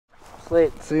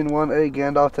Slate. Scene 1A,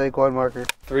 Gandalf, take 1, marker.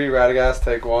 3 Radagast,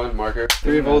 take 1, marker.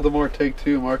 3 Voldemort, take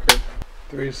 2, marker.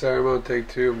 3 Saruman, take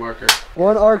 2, marker.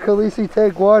 1 Khaleesi,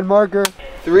 take 1, marker.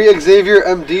 3 Xavier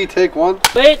MD, take 1.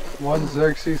 Wait. 1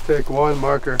 Xerxes, take 1,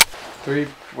 marker. 3,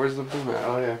 where's the blue mat?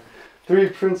 Oh yeah. 3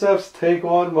 Princeps, take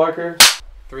 1, marker.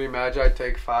 3 Magi,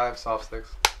 take 5, soft sticks.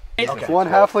 Okay. 1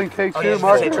 Halfling, take 2,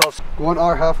 marker. 1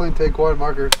 Halfling, take 1,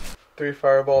 marker. 3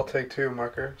 Fireball, take 2,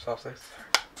 marker, soft sticks.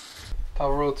 Top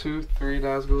roll 2, 3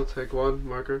 Nazgul, take 1,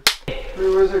 marker.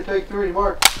 3 Wizard, take 3,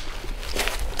 mark.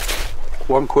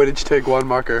 1 Quidditch, take 1,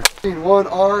 marker. 1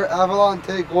 Avalon,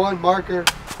 take 1, marker.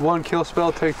 1 Kill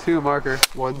Spell, take 2, marker.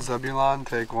 1 Zebulon,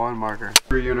 take 1, marker.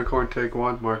 3 Unicorn, take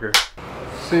 1, marker.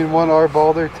 Scene 1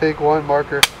 Balder, take 1,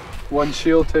 marker. 1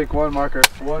 Shield, take 1, marker.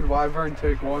 1 Wyvern,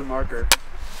 take 1, marker.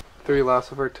 3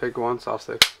 Lassifer, take 1, soft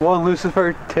sticks. 1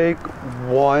 Lucifer, take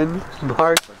 1,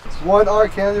 mark. 1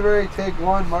 Canterbury, take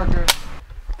 1, marker.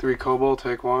 3 Kobold,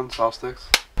 take 1, soft sticks.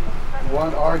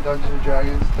 1 Dungeons and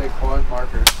Dragons, take 1,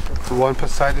 marker. 1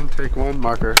 Poseidon, take 1,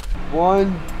 marker.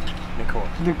 1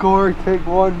 Nikor, take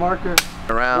 1, marker.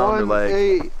 Around or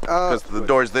like, because the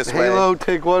door's this way. Halo,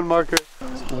 take 1, marker.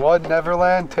 1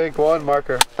 Neverland, take 1,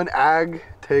 marker. 1 Ag,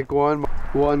 take 1.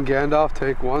 1 Gandalf,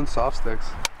 take 1, soft sticks.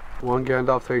 1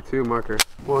 Gandalf, take 2, marker.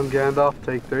 1 Gandalf,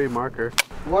 take 3, marker.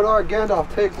 1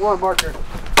 Gandalf, take 1, marker.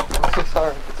 I'm so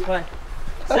sorry. It's fine.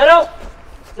 Settle!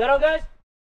 Settle, guys!